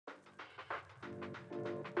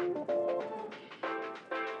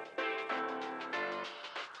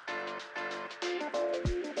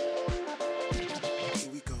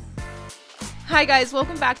Hi guys,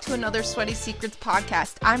 welcome back to another Sweaty Secrets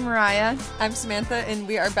podcast. I'm Mariah. I'm Samantha, and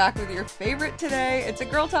we are back with your favorite today. It's a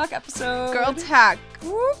Girl Talk episode. Girl Talk.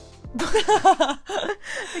 Whoop.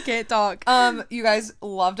 I can't talk. You guys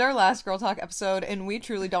loved our last Girl Talk episode, and we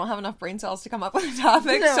truly don't have enough brain cells to come up with a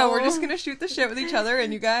topic, so we're just gonna shoot the shit with each other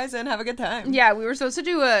and you guys and have a good time. Yeah, we were supposed to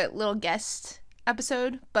do a little guest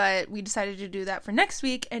episode, but we decided to do that for next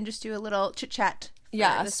week and just do a little chit-chat.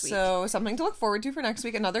 Yeah, so something to look forward to for next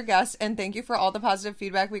week, another guest, and thank you for all the positive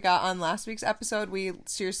feedback we got on last week's episode. We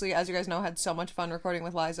seriously, as you guys know, had so much fun recording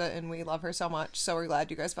with Liza, and we love her so much, so we're glad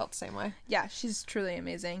you guys felt the same way. Yeah, she's truly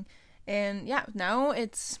amazing. And yeah, now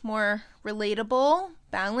it's more relatable,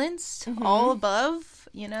 balanced, all above,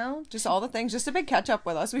 you know? Just all the things, just a big catch up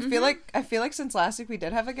with us. I feel like since last week we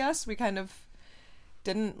did have a guest, we kind of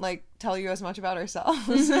didn't tell you as much about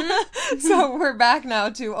ourselves. So we're back now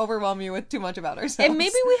to overwhelm you with too much about ourselves. And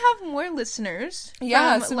maybe we have more listeners from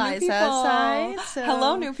Liza's side. So.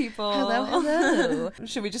 Hello, new people. Hello.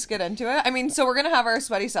 Should we just get into it? I mean, so we're going to have our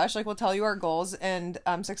sweaty sesh. We'll tell you our goals and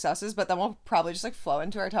successes, but then we'll probably just flow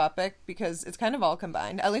into our topic because it's kind of all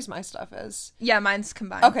combined. At least my stuff is. Yeah, mine's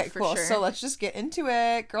combined. Okay, for cool. Sure. So let's just get into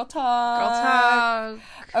it. Girl talk. Girl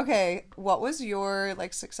talk. Okay, what was your,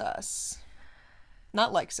 success?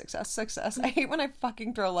 Not success. I hate when I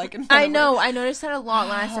fucking throw in front I of know. I noticed that a lot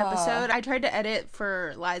last episode. I tried to edit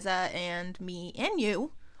for Liza and me and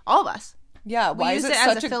you. All of us. Yeah, why is it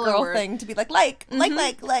such a girl word thing to be like.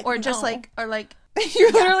 Or just no. Or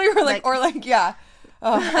You literally were yeah.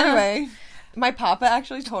 Anyway, my papa,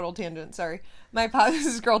 actually, total tangent, sorry. My papa, this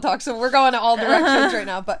is girl talk, so we're going in all directions right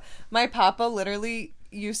now, but my papa literally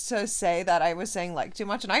used to say that I was saying too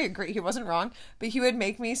much, and I agree, he wasn't wrong, but he would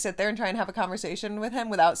make me sit there and try and have a conversation with him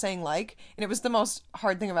without saying and it was the most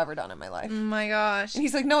hard thing I've ever done in my life. Oh my gosh. And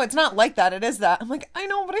he's like, no, it's not like that, it is that. I'm like, I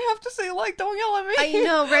know, but I have to say don't yell at me. I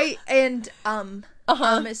know, right? And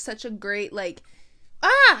is such a great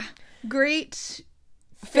great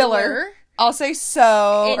filler. I'll say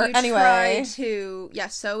so, or anyway.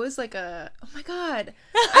 So is oh my god.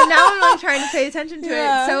 And now I'm trying to pay attention to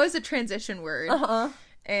it. So is a transition word.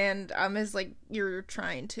 And is you're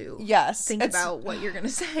trying to think about what you're gonna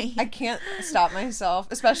say. I can't stop myself,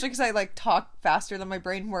 especially because I talk faster than my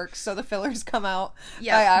brain works, so the fillers come out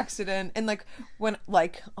by accident. And when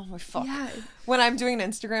oh my fuck. Yeah. When I'm doing an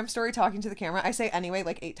Instagram story talking to the camera, I say anyway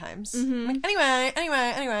 8 times. I'm like, anyway.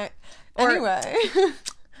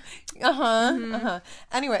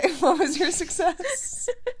 Anyway, what was your success?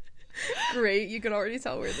 Great, you can already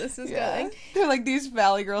tell where this is going. They're these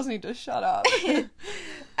valley girls need to shut up.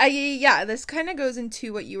 This kind of goes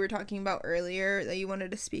into what you were talking about earlier that you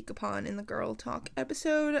wanted to speak upon in the Girl Talk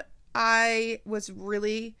episode. I was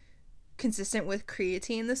really consistent with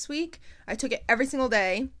creatine this week. I took it every single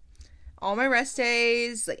day, all my rest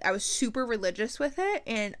days. I was super religious with it,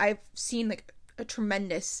 and I've seen a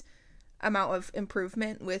tremendous amount of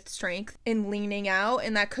improvement with strength and leaning out,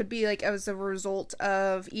 and that could be as a result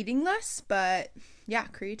of eating less, but yeah,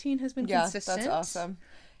 creatine has been consistent. That's awesome.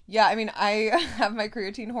 Yeah, I mean, I have my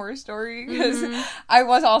creatine horror story because I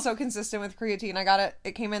was also consistent with creatine. I got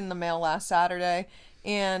it came in the mail last Saturday,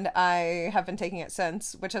 and I have been taking it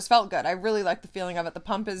since, which has felt good. I really like the feeling of it. The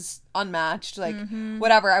pump is unmatched.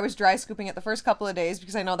 Whatever. I was dry scooping it the first couple of days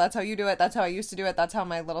because I know that's how you do it. That's how I used to do it. That's how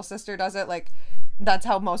my little sister does it. That's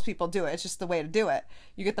how most people do it. It's just the way to do it.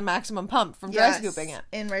 You get the maximum pump from dry scooping it.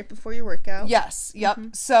 And right before your workout. Yes. Yep.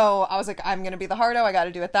 So I was like, I'm going to be the hardo. I got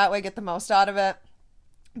to do it that way. Get the most out of it.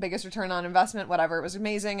 Biggest return on investment, whatever. It was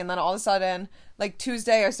amazing. And then all of a sudden,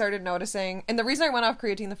 Tuesday, I started noticing. And the reason I went off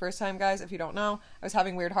creatine the first time, guys, if you don't know, I was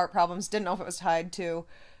having weird heart problems. Didn't know if it was tied to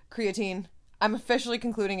creatine. I'm officially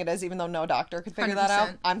concluding it is, even though no doctor could figure 100%. That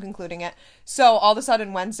out. I'm concluding it. So all of a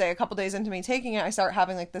sudden, Wednesday, a couple days into me taking it, I start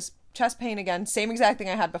having this chest pain again. Same exact thing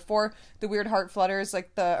I had before. The weird heart flutters, the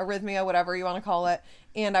arrhythmia, whatever you want to call it.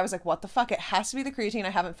 And I was like, what the fuck? It has to be the creatine.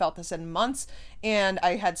 I haven't felt this in months. And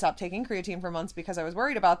I had stopped taking creatine for months because I was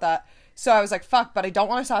worried about that. So I was like, fuck, but I don't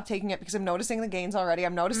want to stop taking it because I'm noticing the gains already.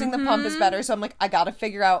 I'm noticing the pump is better. So I'm like, I got to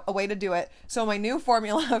figure out a way to do it. So my new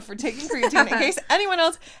formula for taking creatine, in case anyone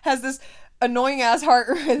else has this annoying ass heart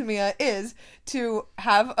arrhythmia, is to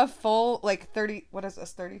have a full 32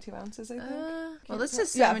 ounces, I think. Well, this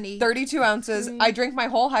is 70. 32 ounces. I drink my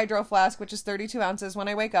whole hydro flask, which is 32 ounces when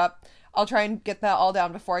I wake up. I'll try and get that all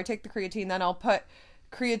down before I take the creatine. Then I'll put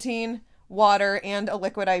creatine, water, and a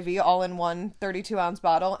liquid IV all in one 32 ounce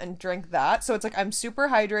bottle and drink that. So it's I'm super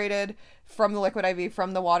hydrated from the liquid IV,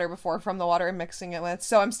 from the water before, from the water I'm mixing it with.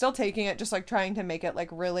 So I'm still taking it, just like trying to make it like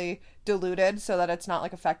really diluted so that it's not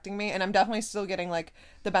like affecting me. And I'm definitely still getting like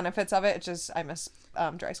the benefits of it. It's just I miss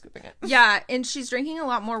dry scooping it. Yeah, and she's drinking a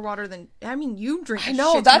lot more water than, I mean, you drink a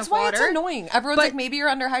No, shit that's ton of why water. it's annoying. Everyone's like, maybe you're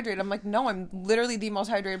underhydrated. I'm like, no, I'm literally the most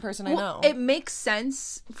hydrated person I know. It makes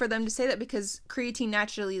sense for them to say that because creatine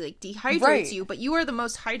naturally like dehydrates you, but you are the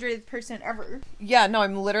most hydrated person ever. Yeah, no,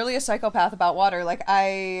 I'm literally a psychopath about water. Like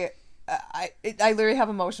I literally have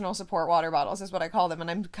emotional support water bottles is what I call them, and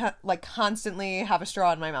I'm like constantly have a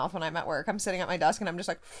straw in my mouth when I'm at work. I'm sitting at my desk and I'm just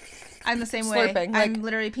like, I'm the same slurping, way. like, I'm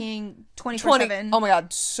literally peeing 24/7. Oh my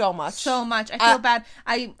god, so much. I feel bad.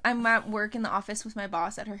 I'm at work in the office with my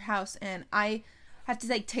boss at her house, and I have to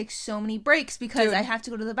like take so many breaks because I have to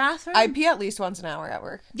go to the bathroom. I pee at least once an hour at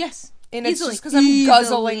work. Yes. And it's just because I'm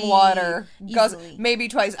guzzling water. Maybe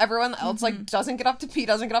twice. Everyone else like doesn't get up to pee,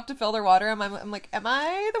 doesn't get up to fill their water. I'm like, am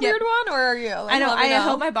I the weird one, or are you? Like, I know. I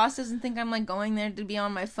hope my boss doesn't think I'm like going there to be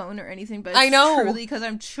on my phone or anything, but it's I know. truly because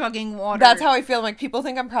I'm chugging water. That's how I feel. Like people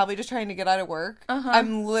think I'm probably just trying to get out of work.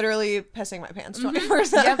 I'm literally pissing my pants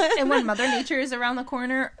 24/7. Yep. And when Mother Nature is around the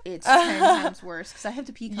corner, it's 10 times worse because I have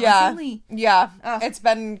to pee constantly. Yeah. It's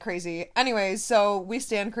been crazy. Anyways, so we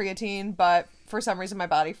stand creatine, but for some reason my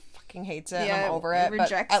body hates it. Yeah, I'm over it.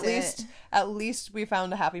 But at least we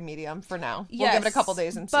found a happy medium for now. We'll give it a couple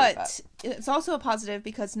days and see. But it's also a positive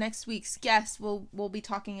because next week's guest will be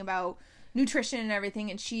talking about nutrition and everything,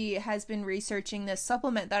 and she has been researching this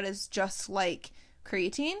supplement that is just like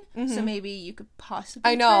creatine. So maybe you could possibly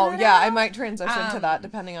I know. try that out. I might transition to that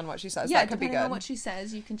depending on what she says. Yeah, that could be good. Depending on what she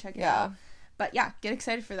says, you can check it out. But yeah, get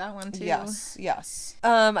excited for that one too. Yes.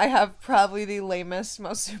 I have probably the lamest,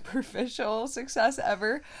 most superficial success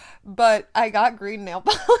ever, but I got green nail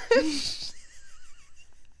polish.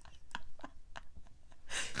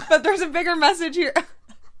 But there's a bigger message here.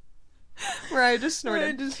 Where I just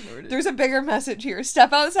snorted. There's a bigger message here.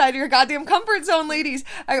 Step outside your goddamn comfort zone, ladies.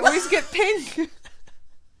 I always get pink.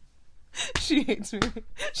 She hates me.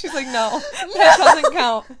 She's like, no, that doesn't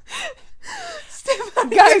count.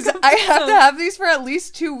 Guys, I have to have these for at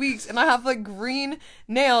least 2 weeks, and I have like green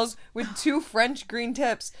nails with 2 French green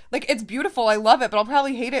tips. Like, it's beautiful. I love it, but I'll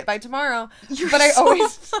probably hate it by tomorrow. But I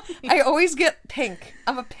always get pink.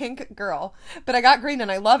 I'm a pink girl, but I got green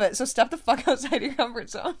and I love it. So step the fuck outside your comfort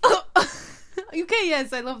zone. Okay,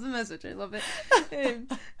 yes, I love the message. I love it.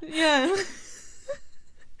 Yeah.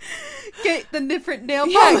 Get the different nail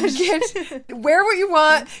polish. Wear what you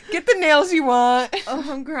want. Get the nails you want. Oh,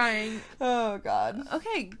 I'm crying. Oh, God.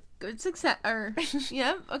 Okay, good success.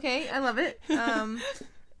 Yeah, okay, I love it.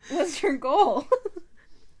 What's your goal?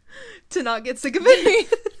 To not get sick of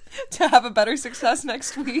it? To have a better success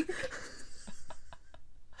next week?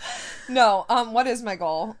 No, what is my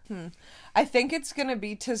goal? I think it's gonna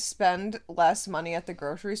be to spend less money at the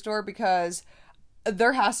grocery store because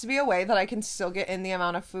there has to be a way that I can still get in the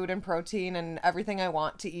amount of food and protein and everything I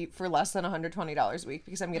want to eat for less than $120 a week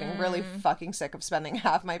because I'm getting really fucking sick of spending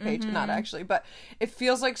half my paycheck. Not actually, but it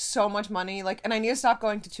feels like so much money. Like, and I need to stop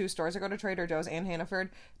going to 2 stores. I go to Trader Joe's and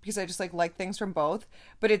Hannaford because I just like things from both.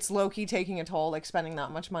 But it's low key taking a toll, like spending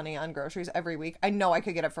that much money on groceries every week. I know I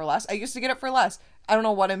could get it for less. I used to get it for less. I don't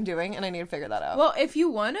know what I'm doing, and I need to figure that out. Well, if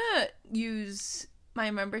you want to use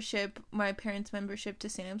my parents' membership to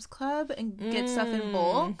Sam's Club and get stuff in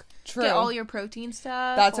bulk. True. Get all your protein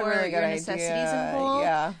stuff. That's a really good necessities idea. In bulk.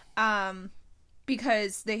 Yeah.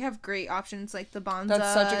 Because they have great options like the Bonza.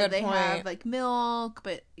 That's such a good they point. They have like milk,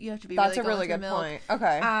 but you have to be. That's really a really good milk. point.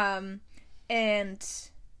 Okay. And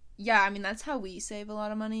yeah, I mean that's how we save a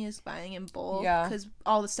lot of money is buying in bulk. Yeah. Because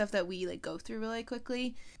all the stuff that we like go through really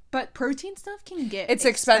quickly. But protein stuff can get it's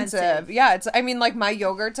expensive. Yeah, it's. I mean, like my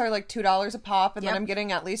yogurts are like $2 a pop, and then I'm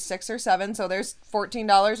getting at least 6 or 7, so there's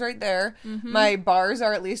 $14 right there. My bars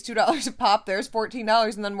are at least $2 a pop. There's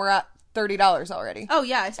 $14, and then we're at $30 already. Oh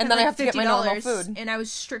yeah, I spent and then like I have to get my normal food, and I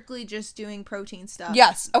was strictly just doing protein stuff.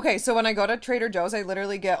 Yes. Okay. So when I go to Trader Joe's, I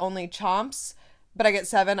literally get only Chomps, but I get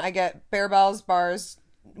 7. I get Bear Bells bars,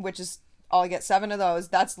 which is I get 7 of those.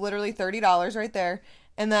 That's literally $30 right there,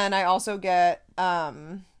 and then I also get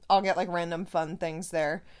I'll get like random fun things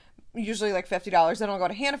there, usually like $50. Then I'll go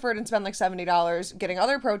to Hannaford and spend like $70 getting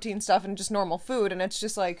other protein stuff and just normal food, and it's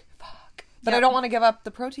just like fuck. But I don't want to give up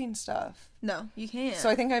the protein stuff. No, you can't. So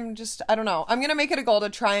I think I don't know. I'm gonna make it a goal to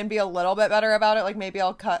try and be a little bit better about it. Like maybe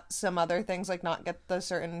I'll cut some other things, like not get the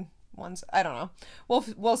certain ones. I don't know.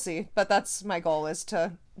 We'll see. But that's my goal is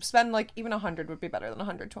to spend like even 100 would be better than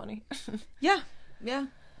 120. Yeah.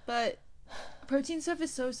 But protein stuff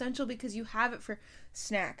is so essential because you have it for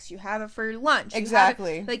snacks, you have it for lunch.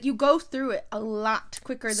 Exactly. Like, you go through it a lot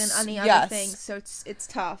quicker than any other things, so it's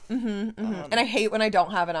tough. And I hate when I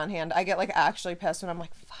don't have it on hand. I get, like, actually pissed when I'm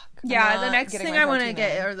like, fuck. Yeah, the next thing I want to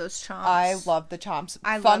get are those chomps. I love the chomps.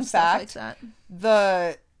 I Fun love stuff fact, like that.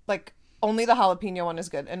 the, like, only the jalapeno one is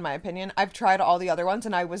good, in my opinion. I've tried all the other ones,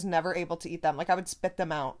 and I was never able to eat them. Like, I would spit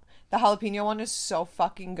them out. The jalapeno one is so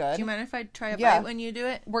fucking good. Do you mind if I try a bite when you do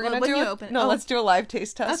it? We're gonna do it. Open it. No, let's do a live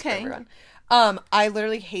taste test for everyone. I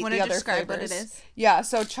literally hate the other describe flavors. what it is? Yeah,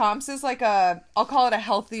 so Chomps is like I'll call it a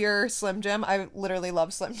healthier Slim Jim. I literally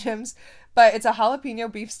love Slim Jims. But it's a jalapeno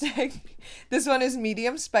beef stick. This one is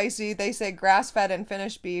medium spicy. They say grass-fed and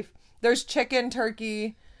finished beef. There's chicken,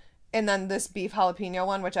 turkey, and then this beef jalapeno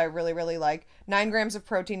one, which I really, really like. 9 grams of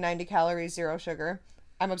protein, 90 calories, 0 sugar.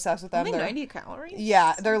 I'm obsessed with them. Only 90 calories?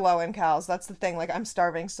 Yeah, they're low in calories. That's the thing. Like, I'm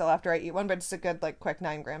starving still after I eat one, but it's a good, like, quick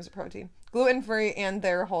 9 grams of protein. Gluten-free, and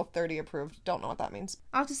they're Whole30 approved. Don't know what that means.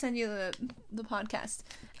 I'll have to send you the podcast.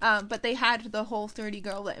 But they had the Whole30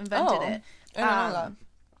 girl that invented it. I don't know that.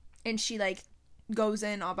 And she, like, goes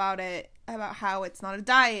in about it, about how it's not a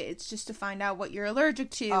diet, it's just to find out what you're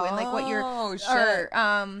allergic to, and, like, what you're... shit.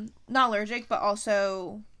 Not allergic, but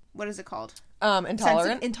also... What is it called?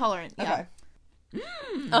 Intolerant? Intolerant, yeah. Okay.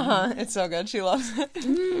 It's so good. She loves it.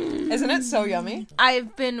 Isn't it so yummy?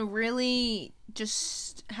 I've been really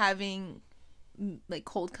just having like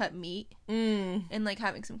cold cut meat and like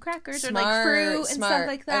having some crackers or like fruit and stuff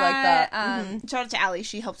like that. I like that. Shout out to Allie.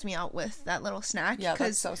 She helped me out with that little snack. Yeah,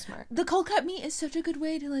 that's so smart. The cold cut meat is such a good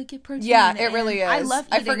way to like get protein. Yeah, it really is. I love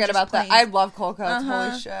eating I forget about plain. that. I love cold cuts.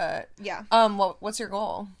 Holy shit. Yeah. What's your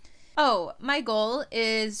goal? Oh, my goal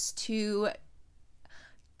is to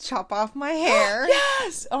chop off my hair.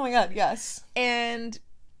 Yes! Oh my god, yes. And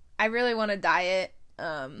I really want to diet,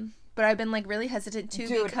 but I've been like really hesitant to.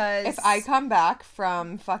 Dude, because if I come back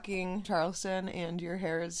from fucking Charleston and your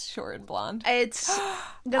hair is short and blonde, it's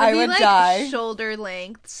gonna be like die. Shoulder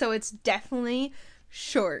length, so it's definitely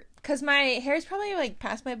short. Cause my hair is probably like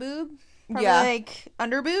past my boob, probably like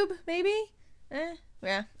under boob, maybe.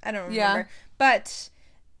 Yeah, I don't remember. Yeah. But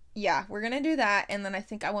yeah, we're gonna do that, and then I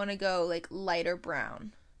think I want to go like lighter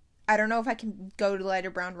brown. I don't know if I can go to lighter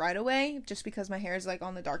brown right away, just because my hair is like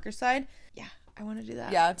on the darker side. Yeah, I want to do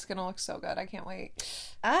that. Yeah, it's gonna look so good. I can't wait.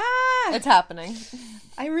 It's happening.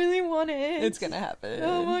 I really want it. It's gonna happen.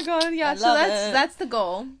 Oh my god, yeah. So that's the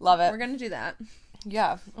goal. Love it. We're gonna do that.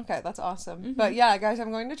 Yeah. Okay, that's awesome. But yeah, guys,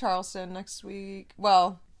 I'm going to Charleston next week.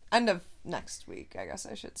 Well, end of next week, I guess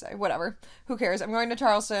I should say. Whatever. Who cares? I'm going to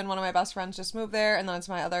Charleston. One of my best friends just moved there, and then it's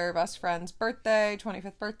my other best friend's birthday,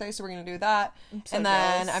 25th birthday, so we're going to do that. And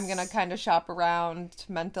then I'm going to kind of shop around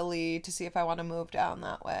mentally to see if I want to move down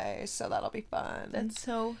that way, so that'll be fun. That's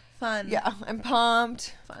so fun. Yeah, I'm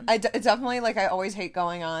pumped. Fun. It's definitely, like, I always hate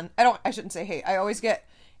going on... I shouldn't say hate. I always get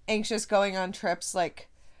anxious going on trips, like,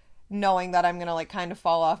 knowing that I'm going to, like, kind of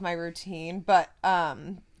fall off my routine, but,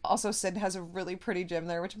 also, Sid has a really pretty gym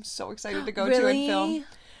there, which I'm so excited to go to and film.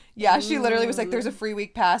 Yeah, she literally was like, there's a free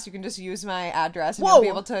week pass. You can just use my address and you'll be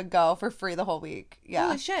able to go for free the whole week. Yeah.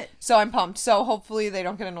 Holy shit. So I'm pumped. So hopefully they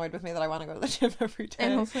don't get annoyed with me that I want to go to the gym every day.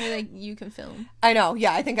 And hopefully like you can film. I know.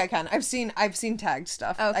 Yeah, I think I can. I've seen tagged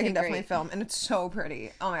stuff. Okay, I can definitely great. film. And it's so pretty.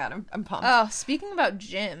 Oh my god, I'm pumped. Oh, speaking about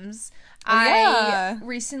gyms, yeah. I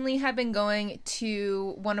recently have been going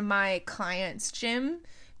to one of my clients' gym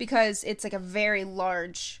because it's like a very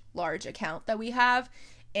large account that we have,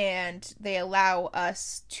 and they allow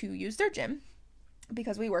us to use their gym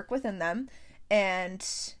because we work within them,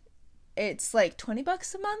 and it's like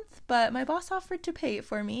 $20 a month, but my boss offered to pay it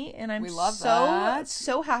for me, and I'm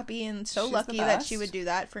so happy and so She's lucky that she would do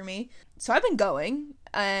that for me. So I've been going,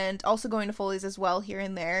 and also going to Foley's as well here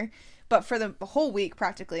and there. But for the whole week,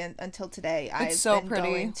 practically, until today, I've been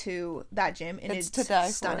going to that gym, and it's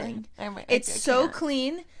stunning. It's so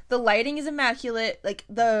clean. The lighting is immaculate. Like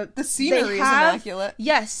the scenery is immaculate.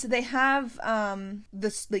 Yes, they have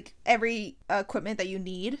this like every equipment that you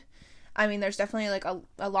need. I mean, there's definitely like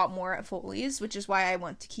a lot more at Foley's, which is why I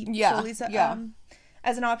want to keep Foley's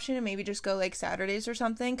as an option, and maybe just go like Saturdays or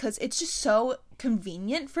something, because it's just so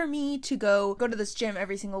convenient for me to go to this gym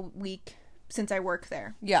every single week. Since I work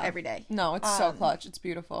there every day. No, it's so clutch. It's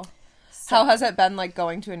beautiful. So, how has it been, like,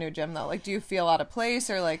 going to a new gym, though? Like, do you feel out of place,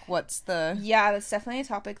 or, like, what's the... Yeah, that's definitely a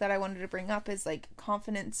topic that I wanted to bring up is, like,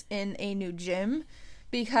 confidence in a new gym,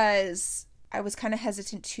 because I was kind of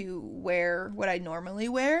hesitant to wear what I normally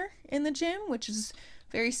wear in the gym, which is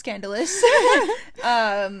very scandalous.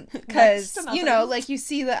 Because, you know, like, you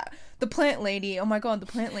see the plant lady. Oh, my God, the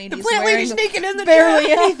plant lady is wearing naked in the barely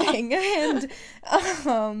gym. anything.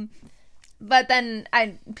 And, But then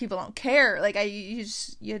people don't care. Like, you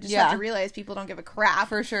just have to realize people don't give a crap.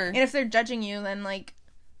 For sure. And if they're judging you, then, like,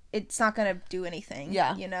 it's not going to do anything.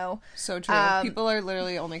 Yeah. You know? So true. People are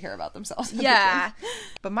literally only care about themselves. Yeah.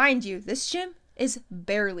 But mind you, this gym is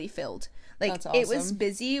barely filled. Like, that's awesome. It was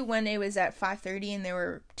busy when it was at 5:30 and there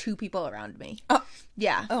were 2 people around me. Oh.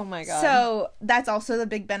 Yeah. Oh my God. So that's also the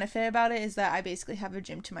big benefit about it, is that I basically have a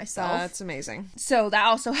gym to myself. That's amazing. So that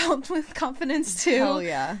also helped with confidence too. Hell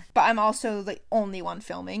yeah. But I'm also the only one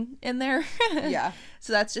filming in there. Yeah.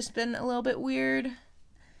 So that's just been a little bit weird.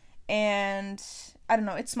 And I don't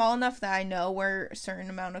know, it's small enough that I know where a certain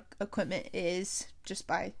amount of equipment is just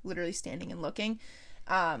by literally standing and looking.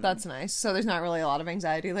 That's nice. So there's not really a lot of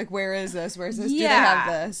anxiety. Like, where is this? Where's this? Yeah, do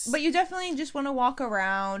they have this? But you definitely just want to walk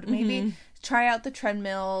around, maybe try out the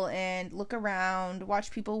treadmill and look around,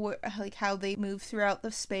 watch people like how they move throughout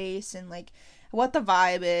the space and like what the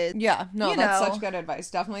vibe is. Yeah, no, that's such good advice.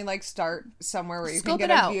 Definitely like start somewhere where you can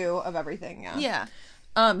get a view of everything. Yeah.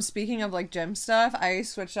 Speaking of like gym stuff, I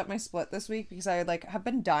switched up my split this week because I like have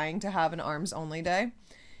been dying to have an arms only day,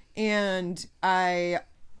 and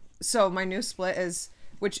so my new split is.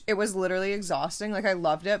 Which it was literally exhausting. Like, I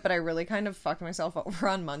loved it, but I really kind of fucked myself over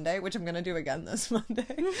on Monday, which I'm going to do again this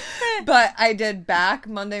Monday. But I did back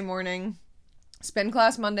Monday morning, spin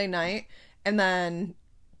class Monday night, and then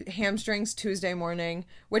hamstrings Tuesday morning,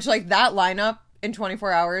 which, like, that lineup in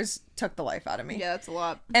 24 hours took the life out of me. Yeah, that's a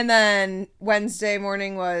lot. And then Wednesday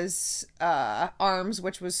morning was arms,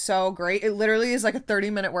 which was so great. It literally is like a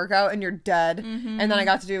 30-minute workout, and you're dead. And then I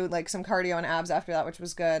got to do, like, some cardio and abs after that, which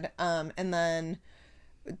was good. And then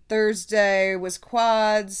Thursday was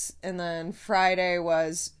quads, and then Friday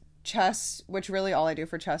was chest, which really all I do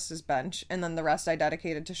for chest is bench, and then the rest I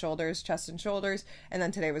dedicated to shoulders, chest and shoulders, and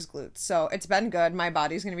then today was glutes. So it's been good. My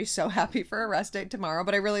body's gonna be so happy for a rest day tomorrow,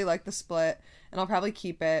 but I really like the split, and I'll probably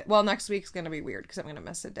keep it. Well, next week's gonna be weird because I'm gonna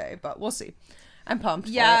miss a day, but we'll see. I'm pumped.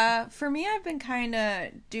 Yeah, for me, I've been kind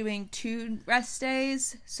of doing 2 rest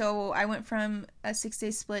days. So I went from a 6-day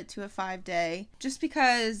split to a 5-day just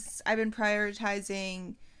because I've been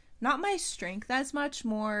prioritizing not my strength as much,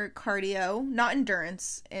 more cardio, not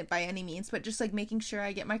endurance by any means, but just like making sure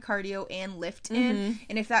I get my cardio and lift in.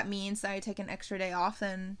 And if that means that I take an extra day off,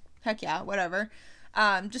 then heck yeah, whatever.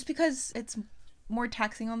 Just because it's more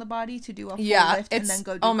taxing on the body to do a full lift and then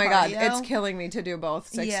go do oh my cardio. God, it's killing me to do both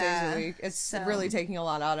 6 days a week. It's really taking a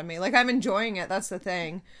lot out of me. Like, I'm enjoying it, that's the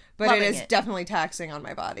thing, but it is definitely taxing on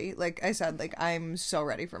my body. Like I said, like, I'm so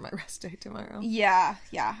ready for my rest day tomorrow. Yeah.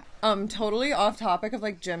 Totally off topic of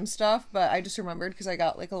like gym stuff, but I just remembered because I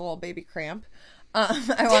got like a little baby cramp.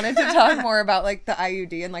 I wanted to talk more about like the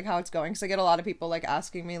IUD and like how it's going, because I get a lot of people like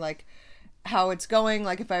asking me like how it's going,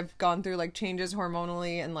 like if I've gone through like changes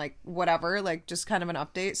hormonally and like whatever, like just kind of an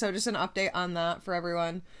update. So just an update on that for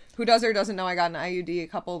everyone who does or doesn't know. I got an IUD a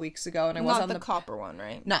couple of weeks ago, and I was on the copper one,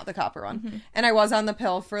 right? Not the copper one. And I was on the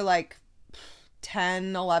pill for like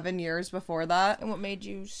 10, 11 years before that. And what made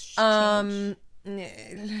you change?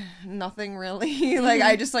 Nothing really. Like,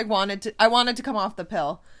 I just like wanted to come off the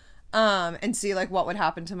pill and see like what would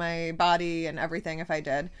happen to my body and everything if I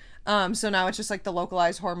did. So now it's just like the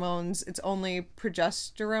localized hormones. It's only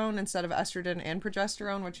progesterone instead of estrogen and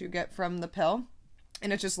progesterone, which you get from the pill.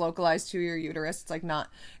 And it's just localized to your uterus. It's like not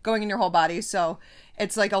going in your whole body. So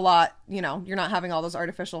it's like a lot, you know, you're not having all those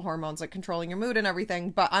artificial hormones like controlling your mood and everything.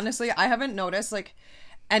 But honestly, I haven't noticed like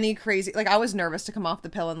any crazy, like I was nervous to come off the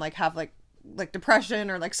pill and like have like depression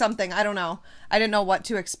or like something. I don't know. I didn't know what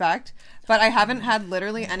to expect, but I haven't had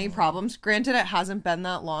literally any problems. Granted, it hasn't been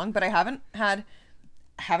that long, but I haven't had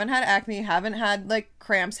acne, haven't had like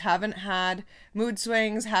cramps, haven't had mood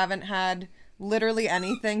swings, haven't had literally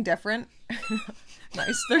anything different.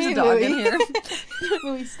 Nice. There's a dog in here.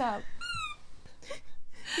 Louie, stop.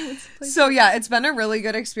 So yeah, it's been a really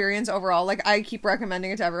good experience overall. Like, I keep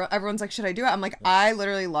recommending it to everyone. Everyone's like, should I do it? I'm like, I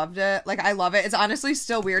literally loved it. Like, I love it. It's honestly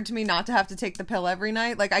still weird to me not to have to take the pill every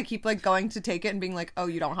night. Like, I keep like going to take it and being like, oh,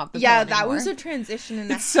 you don't have the pill anymore. Yeah, that was a transition in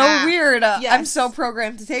It's so weird. Yes. I'm so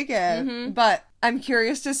programmed to take it. But I'm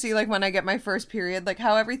curious to see like when I get my first period, like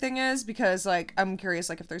how everything is, because like I'm curious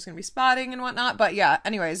like if there's gonna be spotting and whatnot. But yeah,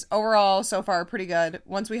 anyways, overall so far pretty good.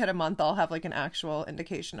 Once we hit a month, I'll have like an actual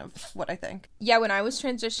indication of what I think. Yeah, when I was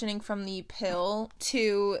transitioning from the pill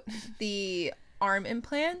to the arm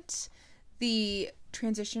implant, the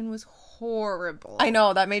transition was horrible. I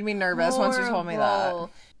know, that made me nervous once you told me that.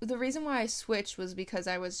 The reason why I switched was because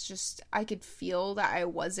I could feel that I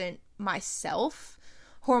wasn't myself.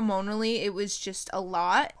 Hormonally, it was just a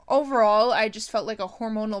lot. Overall, I just felt like a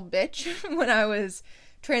hormonal bitch when I was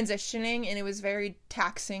transitioning, and it was very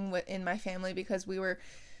taxing in my family because we were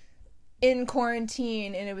in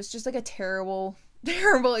quarantine, and it was just like a terrible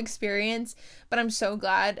terrible experience, but I'm so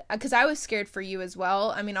glad, because I was scared for you as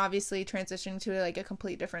well. I mean, obviously transitioning to like a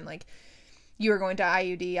complete different, like, you were going to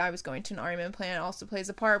IUD, I was going to an arm implant, also plays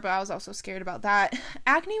a part, but I was also scared about that.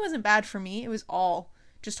 Acne wasn't bad for me. It was all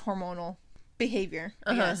just hormonal behavior,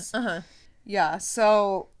 I guess. Yeah,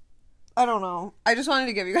 so I don't know. I just wanted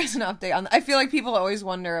to give you guys an update on I feel like people always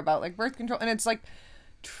wonder about like birth control, and it's like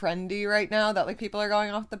trendy right now that like people are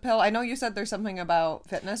going off the pill. I know you said there's something about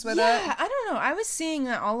fitness with it. Yeah, I don't know. I was seeing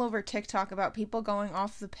that all over TikTok about people going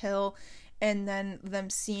off the pill and then them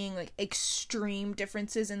seeing like extreme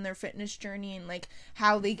differences in their fitness journey and like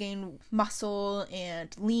how they gain muscle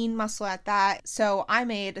and lean muscle at that. So I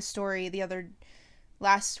made a story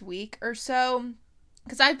last week or so,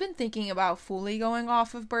 because I've been thinking about fully going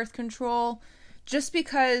off of birth control just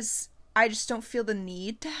because I just don't feel the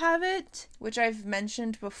need to have it, which I've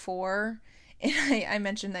mentioned before. And I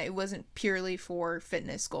mentioned that it wasn't purely for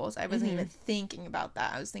fitness goals. I wasn't even thinking about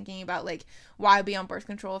that. I was thinking about, like, why be on birth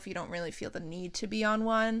control if you don't really feel the need to be on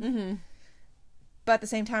one? But at the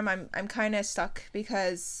same time, I'm kind of stuck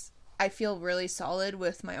because I feel really solid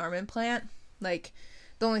with my arm implant. Like,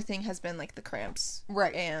 the only thing has been, like, the cramps.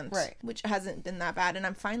 Right. Which hasn't been that bad. And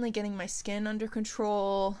I'm finally getting my skin under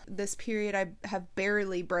control. This period I have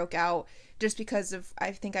barely broke out just because of,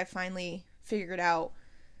 I think I finally figured out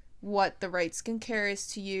what the right skincare is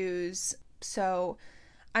to use. So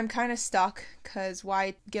I'm kind of stuck because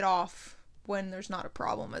why get off when there's not a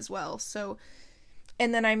problem as well? So,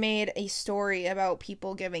 and then I made a story about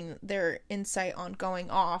people giving their insight on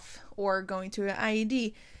going off or going to an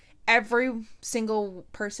IUD. Every single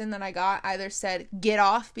person that I got either said get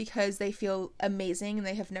off because they feel amazing and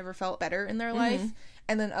they have never felt better in their life.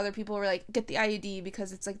 And then other people were like, get the IUD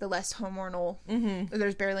because it's like the less hormonal.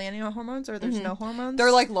 There's barely any hormones, or there's no hormones.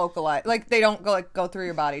 They're like localized. Like they don't go through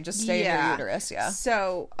your body, just stay in your uterus. Yeah.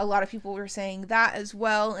 So a lot of people were saying that as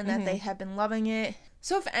well, and that they have been loving it.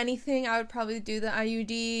 So if anything, I would probably do the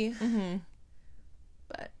IUD.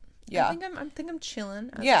 But yeah, I think I'm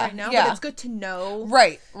chilling right now. But it's good to know.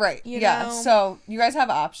 Right. You know? So you guys have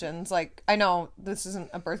options. Like, I know this isn't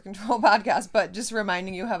a birth control podcast, but just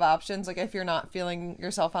reminding you have options. Like, if you're not feeling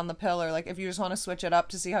yourself on the pill, or like if you just want to switch it up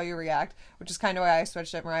to see how you react, which is kind of why I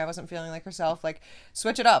switched it. Mariah wasn't feeling like herself. Like,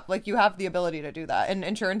 switch it up. Like, you have the ability to do that, and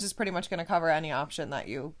insurance is pretty much going to cover any option that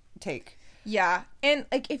you take. Yeah, and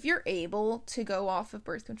like if you're able to go off of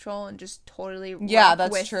birth control and just totally that's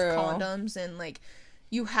with true. Condoms, and like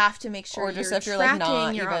you have to make sure or just you're if you're tracking like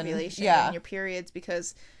not your even, ovulation and your periods,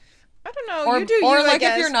 because I don't know, or you do you, or I like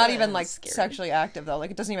guess, if you're not even I'm like scared. sexually active though, like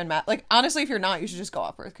it doesn't even matter. Like honestly, if you're not, you should just go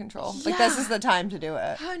off birth control. Like this is the time to do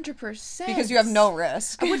it. 100%, because you have no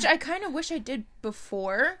risk. Which I kind of wish I did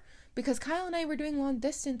before, because Kyle and I were doing long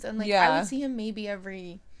distance, and like Yeah. I would see him maybe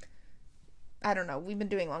every, I don't know, we've been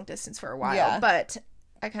doing long distance for a while, but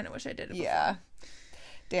I kind of wish I did it before. Yeah.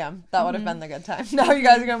 Damn, that would have been the good time. Now you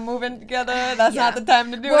guys are gonna move in together. That's not the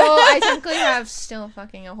time to do it. Well, I technically have still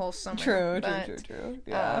fucking a whole summer. True.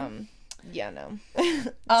 Yeah. Yeah,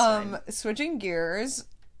 no. Switching gears,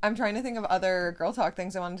 I'm trying to think of other girl talk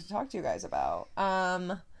things I wanted to talk to you guys about.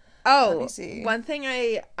 Let me see. One thing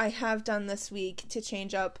I have done this week to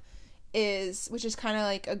change up is, which is kind of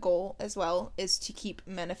like a goal as well, is to keep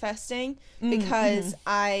manifesting, because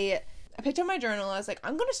I picked up my journal. I was like,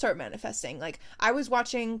 I'm gonna start manifesting. Like, I was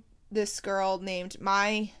watching this girl named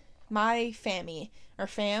my Fammy, or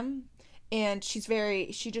Fam, and she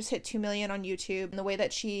just hit 2 million on YouTube, and the way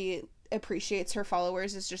that she appreciates her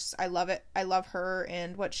followers is just, I love it. I love her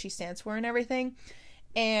and what she stands for and everything.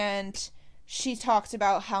 And she talked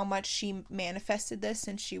about how much she manifested this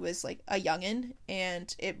since she was like a youngin',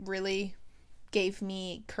 and it really gave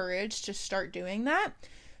me courage to start doing that.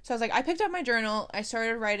 So I was like, I picked up my journal, I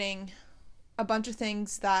started writing a bunch of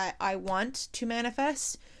things that I want to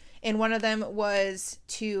manifest, and one of them was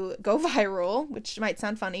to go viral, which might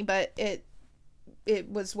sound funny, but it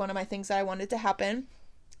was one of my things that I wanted to happen.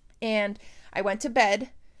 And I went to bed,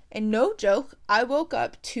 and no joke, I woke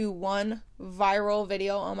up to one viral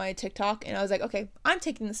video on my TikTok, and I was like, okay, I'm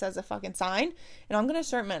taking this as a fucking sign, and I'm gonna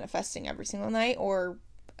start manifesting every single night, or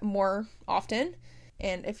more often.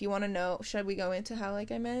 And if you want to know, should we go into how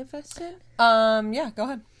like I manifested? Yeah, go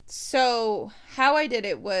ahead. So how I did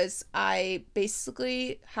it was, I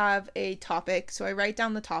basically have a topic. So I write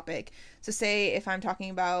down the topic. So say if I'm talking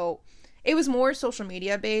about, it was more social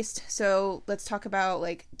media based. So let's talk about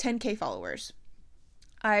like 10K followers.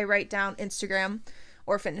 I write down Instagram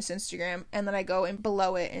or fitness Instagram, and then I go in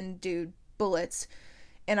below it and do bullets.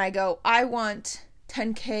 And I go, I want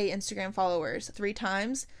 10K Instagram followers 3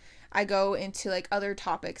 times. I go into like other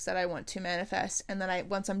topics that I want to manifest, and then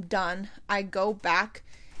once I'm done, I go back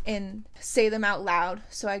and say them out loud.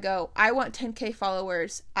 So I go, I want 10K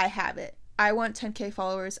followers, I have it. I want 10K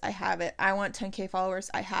followers, I have it. I want 10K followers,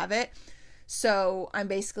 I have it. So I'm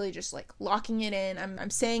basically just like locking it in. I'm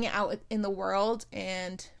saying it out in the world,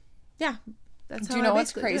 and yeah, that's how. Do you know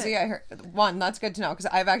what's crazy? I heard one. That's good to know, because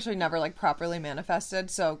I've actually never like properly manifested.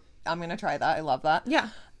 So I'm gonna try that. I love that. Yeah.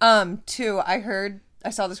 Two, I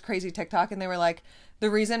saw this crazy TikTok, and they were like, the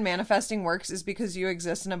reason manifesting works is because you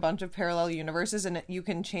exist in a bunch of parallel universes, and you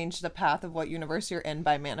can change the path of what universe you're in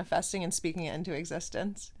by manifesting and speaking it into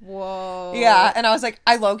existence. Whoa. Yeah, and I was like,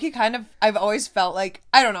 I low-key I've always felt like,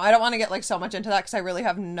 I don't know, I don't want to get like so much into that because I really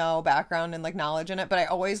have no background and like knowledge in it, but I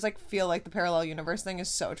always like feel like the parallel universe thing is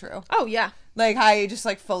so true. Oh, yeah. Like, I just,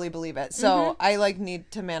 like, fully believe it. So, I, like,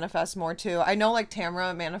 need to manifest more, too. I know, like,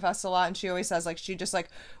 Tamara manifests a lot, and she always says, like, she just, like,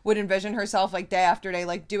 would envision herself, like, day after day,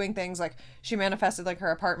 like, doing things. Like, she manifested, like,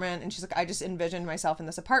 her apartment, and she's like, I just envisioned myself in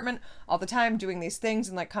this apartment all the time, doing these things,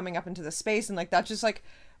 and, like, coming up into the space, and, like, that's just, like,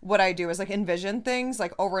 what I do is, like, envision things,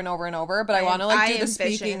 like, over and over and over, but I want to, like, do the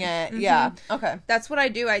speaking it. Yeah. Okay. That's what I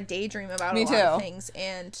do. I daydream about Me a lot too. of things,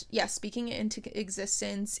 and, yeah, speaking it into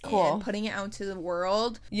existence and putting it out to the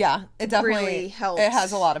world. Yeah, it definitely really helps. It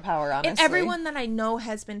has a lot of power, honestly. And everyone that I know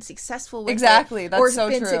has been successful with exactly. it, That's or so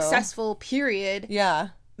been true. successful, period. Yeah.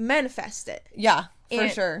 Manifest it. Yeah, for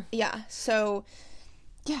And, sure. Yeah, so,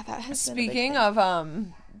 yeah, that has been a big Speaking thing. of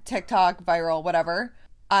TikTok, viral, whatever,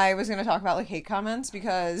 I was going to talk about, like, hate comments,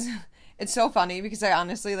 because it's so funny, because I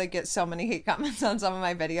honestly, like, get so many hate comments on some of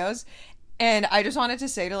my videos. And I just wanted to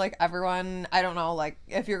say to, like, everyone, I don't know, like,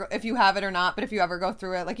 if you have it or not, but if you ever go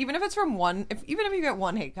through it, like, even if it's from even if you get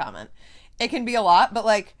one hate comment, it can be a lot, but,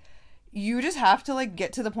 like, you just have to, like,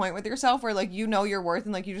 get to the point with yourself where, like, you know your worth,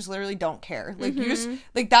 and, like, you just literally don't care. Like, you just,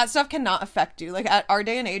 like, that stuff cannot affect you. Like, at our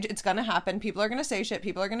day and age, it's gonna happen. People are gonna say shit.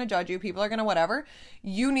 People are gonna judge you. People are gonna whatever.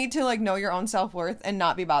 You need to, like, know your own self-worth and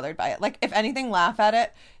not be bothered by it. Like, if anything, laugh at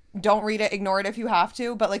it. Don't read it, ignore it if you have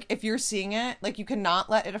to, but, like, if you're seeing it, like, you cannot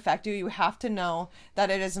let it affect you. You have to know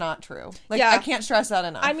that it is not true. Like, Yeah. I can't stress that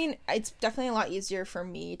enough. I mean, it's definitely a lot easier for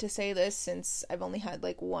me to say this since I've only had,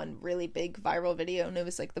 like, one really big viral video, and it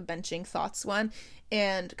was, like, the benching thoughts one,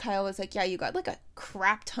 and Kyle was like, yeah, you got, like, a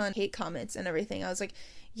crap ton hate comments and everything. I was like,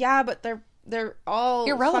 yeah, but they're all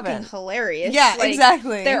irrelevant. fucking hilarious. Yeah, like,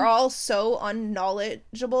 exactly. They're all so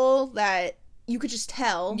unknowledgeable that you could just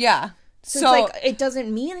tell. Yeah. So it's like, it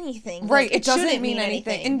doesn't mean anything. Right, Like, it doesn't shouldn't mean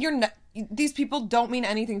anything. And you're not, these people don't mean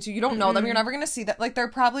anything to you. You don't know them. You're never going to see that. Like, they're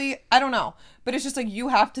probably, I don't know. But it's just, like, you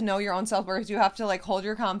have to know your own self-worth. You have to, like, hold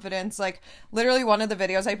your confidence. Like, literally one of the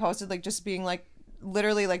videos I posted, like, just being, like,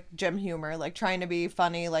 literally, like, gym humor. Like, trying to be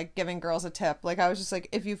funny, like, giving girls a tip. Like, I was just, like,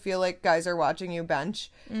 if you feel like guys are watching you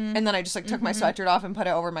bench. And then I just, like, took my sweatshirt off and put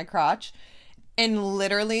it over my crotch. And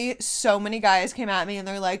literally so many guys came at me, and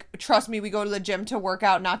they're like, trust me, we go to the gym to work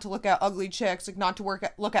out, not to look at ugly chicks, like, not to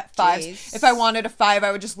look at fives. Jeez. If I wanted a 5,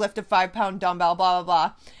 I would just lift a 5-pound dumbbell, blah, blah,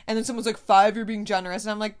 blah. And then someone's like, 5, you're being generous.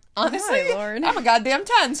 And I'm like, honestly, my Lord. I'm a goddamn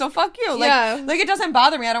 10, so fuck you. Like, Yeah. like, it doesn't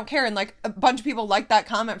bother me. I don't care. And, like, a bunch of people like that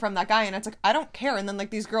comment from that guy, and it's like, I don't care. And then,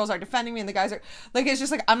 like, these girls are defending me, and the guys are, like, it's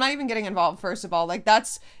just like, I'm not even getting involved, first of all. Like,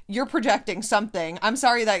 you're projecting something. I'm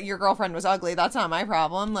sorry that your girlfriend was ugly. That's not my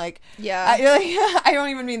problem. Like, Yeah. I don't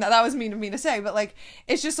even mean that. That was mean of me to say, but, like,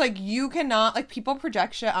 it's just, like, you cannot, like, people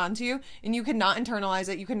project shit onto you, and you cannot internalize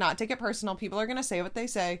it. You cannot take it personal. People are gonna say what they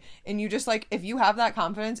say, and you just, like, if you have that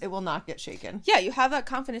confidence, it will not get shaken. Yeah, you have that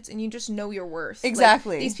confidence, and you just know your worth.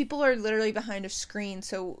 Exactly. Like, these people are literally behind a screen,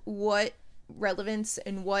 so what relevance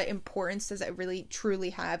and what importance does it really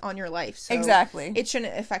truly have on your life? So Exactly. it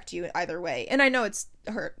shouldn't affect you either way. And I know it's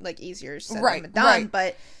like easier said Right, than done, right.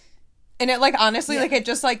 but And it, like, honestly, Yeah. like, it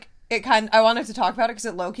just, like, I wanted to talk about it because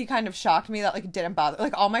it low-key kind of shocked me that, like, it didn't bother.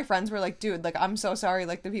 Like, all my friends were like, dude, like, I'm so sorry.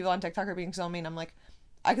 Like, the people on TikTok are being so mean. I'm like,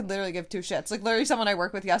 I could literally give two shits. Like, literally someone I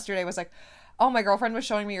worked with yesterday was like, oh, my girlfriend was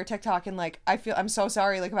showing me your TikTok, and, like, I'm so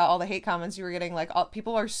sorry, like, about all the hate comments you were getting. Like,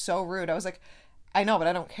 people are so rude. I was like, I know, but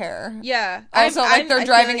I don't care. yeah. Also, like, they're I feel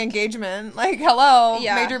driving like- engagement. Like, hello,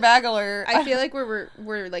 Yeah. major bag alert. I feel like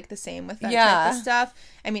we're like the same with that type Yeah. of stuff.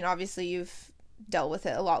 I mean, obviously you've dealt with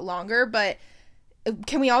it a lot longer, but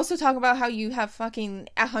can we also talk about how you have fucking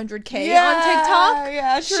 100K on TikTok?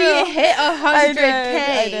 Yeah, true. She hit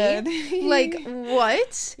 100K. I did. Like,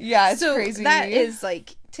 what? Yeah, it's so crazy. That is,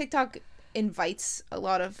 like, TikTok invites a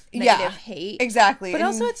lot of negative hate. Exactly. But And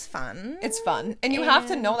also it's fun. it's fun. And you have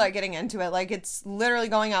to know that getting into it. Like, it's literally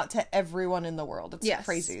going out to everyone in the world. It's Yes.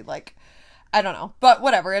 crazy. Like, I don't know. But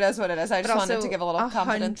whatever, it is what it is. I But just also wanted to give a little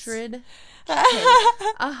confidence. 100.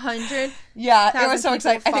 Yeah, it was so people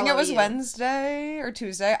exciting. I think it follow was you. Wednesday or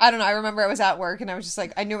Tuesday. I don't know. I remember I was at work and I was just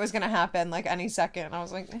like, I knew it was going to happen like any second. I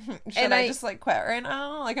was like, should And I I- just like quit right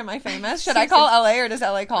now? Like, am I famous? Should I call LA or does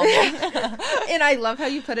LA call me? And I love how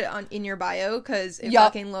you put it in your bio because it Yup.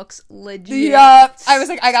 fucking looks legit. Yep. I was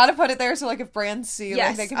like, I got to put it there so like if brands see,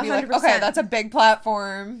 Yes, like they can be 100%. like, okay, that's a big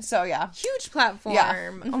platform. So yeah. Huge platform.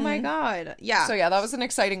 Yeah. Oh my god. Yeah. So yeah, that was an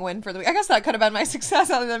exciting win for the week. I guess that could have been my success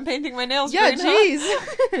other than painting my nails. Yeah, green, huh?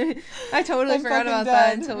 jeez. I totally I'm forgot fucking about that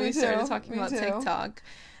dead. until Me we started too. talking Me about too. TikTok.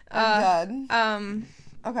 I'm dead. Um,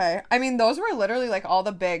 Okay. I mean, those were literally like all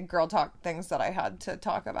the big girl talk things that I had to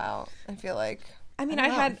talk about. I feel like. I mean, I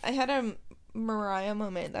I don't know. had a Mariah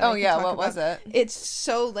moment. That Oh I could yeah, talk what about. was it? It's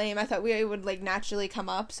so lame. I thought we would like naturally come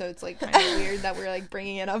up, so it's like kind of weird that we're like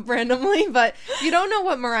bringing it up randomly. But you don't know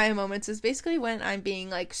what Mariah moments is. Basically, when I'm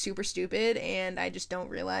being like super stupid and I just don't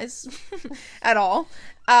realize at all.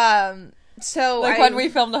 So Like when we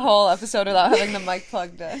filmed a whole episode without having the mic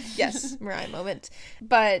plugged in. yes, Mariah moment.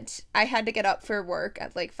 But I had to get up for work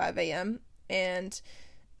at like 5 a.m. and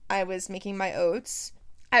I was making my oats.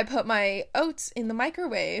 I put my oats in the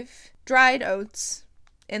microwave, dried oats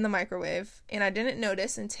in the microwave, and I didn't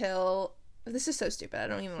notice until this is so stupid. I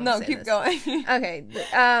don't even want to say keep this. going. Okay.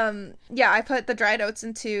 Yeah, I put the dried oats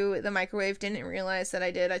into the microwave, didn't realize that I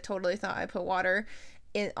did. I totally thought I put water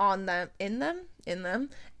in them,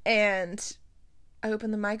 and I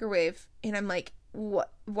opened the microwave and I'm like,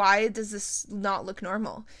 what? Why does this not look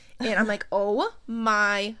normal? And I'm like, oh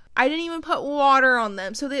my, I didn't even put water on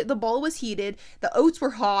them. So the bowl was heated, the oats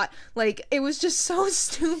were hot, like it was just so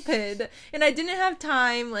stupid. And I didn't have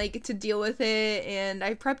time like to deal with it, and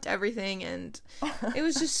I prepped everything and it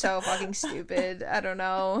was just so fucking stupid. I don't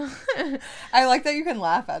know. I like that you can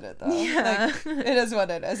laugh at it though. Yeah. Like, it is what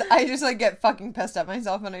it is. I just like get fucking pissed at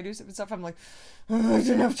myself when I do stupid stuff. I'm like, oh, I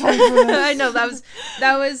didn't have time for this. I know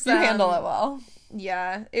that was You handle it well.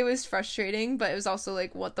 Yeah, it was frustrating, but it was also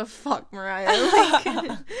like, what the fuck, Mariah?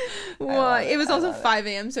 Like, what? It was also 5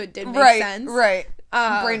 a.m., so it did make sense. Right.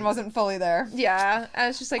 Brain wasn't fully there. Yeah, I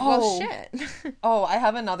was just like, well, Oh. shit. Oh, I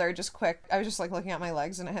have another just quick. I was just like looking at my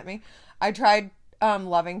legs and it hit me. I tried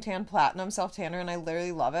Loving Tan Platinum Self Tanner and I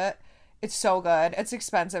literally love it. It's so good. It's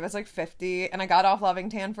expensive. It's like $50, and I got off Loving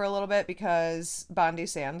Tan for a little bit because Bondi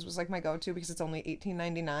Sands was like my go-to because it's only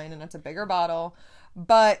 $18.99 and it's a bigger bottle.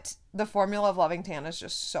 But the formula of Loving Tan is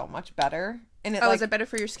just so much better. And it Is it better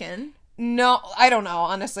for your skin? No, I don't know.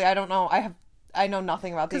 Honestly, I don't know. I know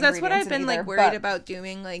nothing about the Because that's what I've ingredients been in like either, worried but- about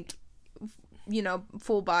doing, like, you know,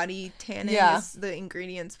 full body tanning Yeah. is the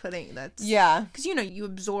ingredients putting that's Yeah. because you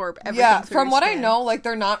absorb everything. Yeah, through from your what I skin. know, like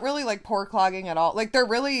they're not really like pore clogging at all. Like they're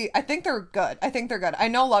really, I think they're good. I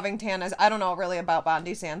know Loving Tan is. I don't know really about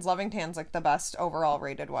Bondi Sands. Loving Tan's like the best overall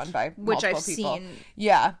rated one by Which multiple I've people. seen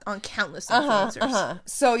Yeah. on countless influencers.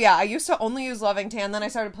 So yeah, I used to only use Loving Tan. Then I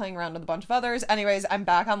started playing around with a bunch of others. Anyways, I'm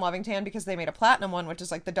back on Loving Tan because they made a platinum one, which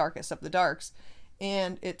is like the darkest of the darks.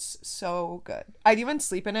 And it's so good. I'd even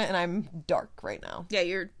sleep in it and I'm dark right now. Yeah,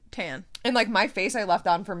 you're tan. And like my face I left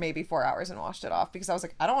on for maybe 4 hours and washed it off because I was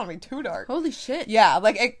like, I don't want to be too dark. Holy shit. Yeah,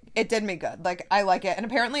 like it did me good. Like I like it. And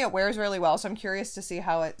apparently it wears really well, so I'm curious to see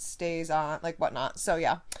how it stays on, like whatnot. So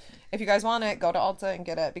yeah. If you guys want it, go to Ulta and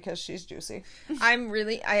get it because she's juicy. I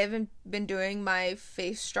haven't been doing my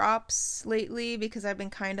face drops lately because I've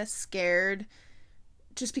been kind of scared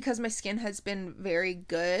just because my skin has been very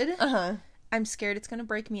good. Uh-huh. I'm scared it's going to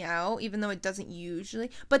break me out, even though it doesn't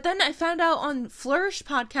usually. But then I found out on Flourish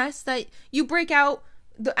podcast that you break out,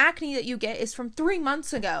 the acne that you get is from 3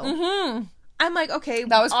 months ago. Mm-hmm. I'm like, okay,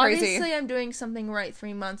 That was crazy. Obviously, I'm doing something right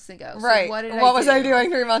 3 months ago. So Right. what was I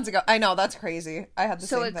doing 3 months ago? I know, that's crazy. I had the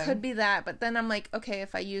So same it thing. could be that, but then I'm like, okay,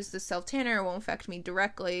 if I use the self tanner, it won't affect me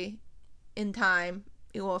directly in time.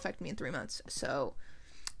 It will affect me in 3 months. So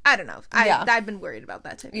I don't know. Yeah. I've been worried about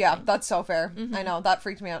that type of Yeah, thing. that's so fair. Mm-hmm. I know. That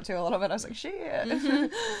freaked me out too a little bit. I was like,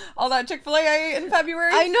 shit. All that Chick-fil-A I ate in February.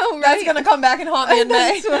 I know, right? That's going to come back and haunt me in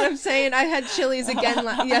May. That's what I'm saying. I had Chili's again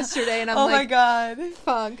yesterday, and I'm Oh my like, god.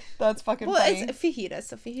 fuck. That's fucking Well, funny. it's fajita,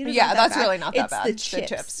 so fajita. Yeah, that's really not that it's bad. The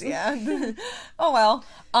chips. Yeah. Oh well.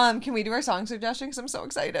 Can we do our song suggestion? Because I'm so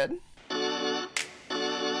excited.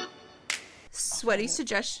 Sweaty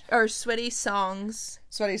songs.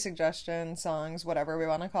 Sweaty suggestion, songs, whatever we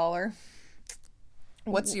want to call her.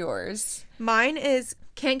 What's yours? Mine is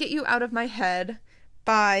 "Can't Get You Out of My Head"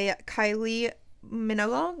 by Kylie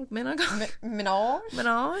Minogue. Minaj? Minaj.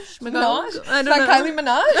 I Is don't know. that Kylie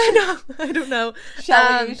Minaj? I don't know.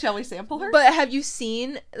 Shall we sample her? But have you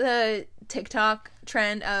seen the TikTok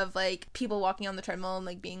trend of like people walking on the treadmill and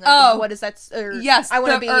like being like, Oh, what is that? Or, yes, I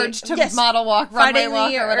want to the be urge to model walk, runway fighting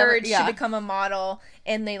walk, the or whatever. urge Yeah. to become a model,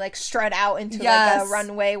 and they like strut out into like Yes. a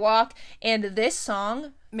runway walk. And this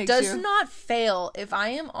song Makes does you- not fail. If I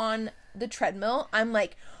am on the treadmill, I'm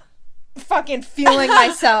like fucking feeling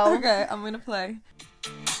myself. Okay, I'm gonna play.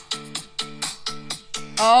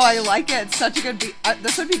 Oh, I like it. It's such a good beat.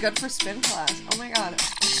 This would be good for spin class. Oh my god,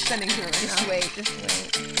 I'm spinning to it right Just now. wait, just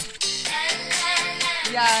wait.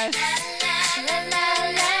 Yes.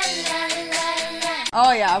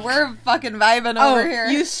 Oh yeah, we're fucking vibing over here.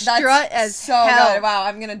 You strut as so hell. good. Wow,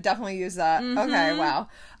 I'm gonna definitely use that. Okay, wow.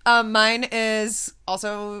 Mine is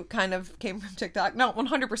also kind of came from TikTok. No,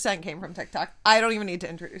 100% came from TikTok. I don't even need to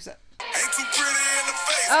introduce it. Ain't too pretty in the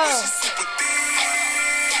face, Oh. but she's super thick.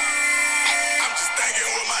 I'm just thinking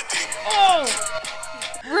with my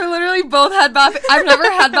dick. We're literally both head bopping. I've never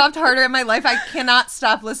head bopped harder in my life. I cannot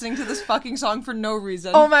stop listening to this fucking song for no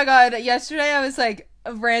reason. Oh my god, yesterday I was like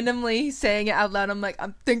randomly saying it out loud. I'm like,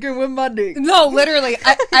 I'm thinking with my dick. No, literally.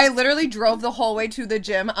 I literally drove the whole way to the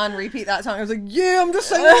gym on repeat that song. I was like, yeah, I'm just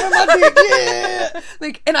singing with my dick, yeah.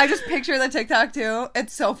 Like, and I just picture the TikTok too.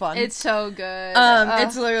 It's so fun. It's so good.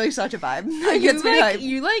 It's literally such a vibe. It gets me hyped.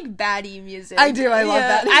 You like baddie music. I do, I love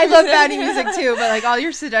baddie I love music. baddie music too, but like all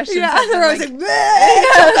your suggestions Yeah, have been, they're always like, like,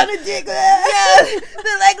 choke on a dick.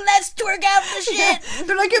 they're like, let's twerk out the shit.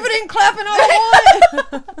 They're like, if it ain't clapping, I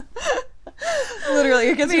don't want it. Literally,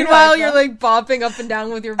 it gets me Meanwhile, hyped, you're though. like bopping up and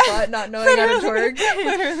down with your butt, not knowing how to twerk.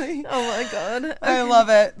 Literally. Oh my god. I love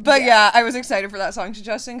it. But yeah, I was excited for that song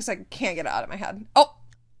suggestion because I can't get it out of my head. Oh.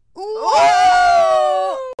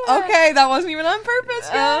 Ooh. Okay, that wasn't even on purpose,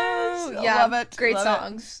 guys. Oh, I yeah. love it. Great Love it.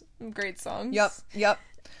 songs. Great songs. Yep.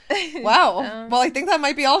 Wow. Well, I think that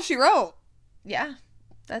might be all she wrote. Yeah.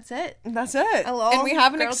 That's it. That's it. Hello, and we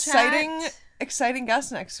have an girl chat. exciting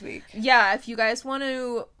guest next week. Yeah, if you guys want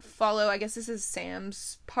to follow, I guess this is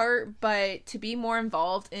Sam's part, but to be more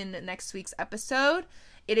involved in next week's episode,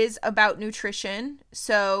 it is about nutrition.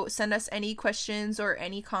 So send us any questions or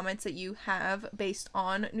any comments that you have based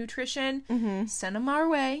on nutrition. Send them our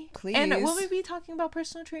way. Please. And will we be talking about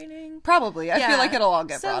personal training? Probably. I Yeah. feel like it'll all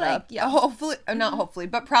get So, brought like, up. yeah. Hopefully, not hopefully,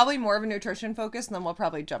 but probably more of a nutrition focus, and then we'll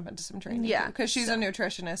probably jump into some training. Yeah, Because she's so. a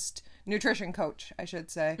nutrition coach, I should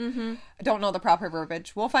say. I don't know the proper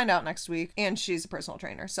verbiage. We'll find out next week. And she's a personal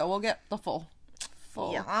trainer, so we'll get the full.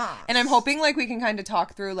 Yeah. And I'm hoping like we can kind of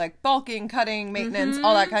talk through like bulking, cutting, maintenance,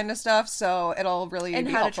 all that kind of stuff. So it'll really And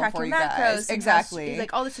be how to helpful track for your you macros. guys. And Exactly.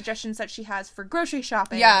 like all the suggestions that she has for grocery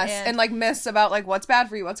shopping. Yes, and like myths about like what's bad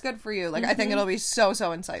for you, what's good for you. Like I think it'll be so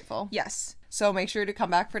insightful. Yes. So make sure to come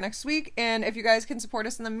back for next week. And if you guys can support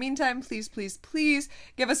us in the meantime, please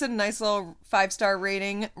give us a nice little 5-star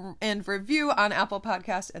rating and review on Apple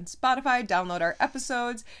Podcasts and Spotify. Download our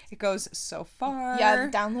episodes. It goes so far. Yeah,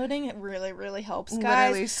 downloading it really, really helps, guys.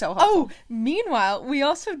 Literally so helpful. Oh, meanwhile, we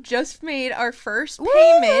also just made our first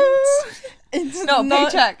payment. It's No,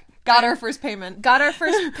 not- paycheck. Got our first payment. Got our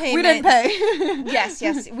first payment. We didn't pay.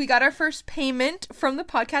 Yes. We got our first payment from the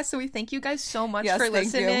podcast, so we thank you guys so much Yes, for thank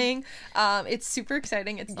you. listening. It's super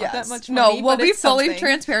exciting. It's not that much No, money, we'll but be it's fully something.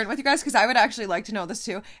 transparent with you guys because I would actually like to know this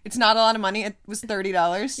too. It's not a lot of money. It was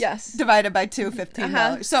 $30. Yes. Divided by 2,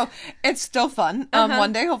 $15. So it's still fun.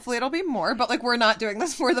 One day, hopefully, it'll be more. But like, we're not doing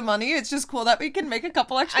this for the money. It's just cool that we can make a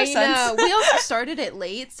couple extra I cents. know. We also started it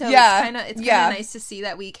late, so Yeah, it's kind yeah. of nice to see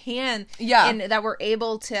that we can, Yeah. and that we're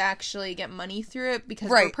able to actually get money through it because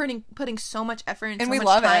Right. we're putting so much effort and, And so we much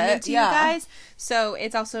love time it, into yeah. you guys. So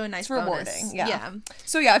it's also a nice bonus. Rewarding. Yeah.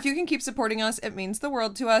 So yeah, if you can keep supporting us, it means the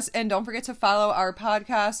world to us. And don't forget to follow our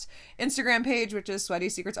podcast Instagram page, which is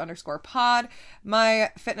sweatysecrets_pod, my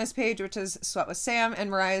fitness page, which is Sweat with Sam, and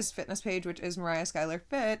Mariah's fitness page, which is Mariah Skylar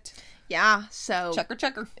Fit. Yeah. So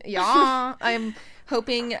Checker. yeah, I'm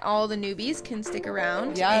hoping all the newbies can stick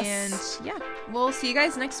around. Yes. And yeah, we'll see you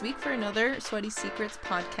guys next week for another Sweaty Secrets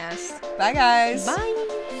podcast. Bye, guys.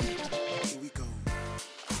 Bye.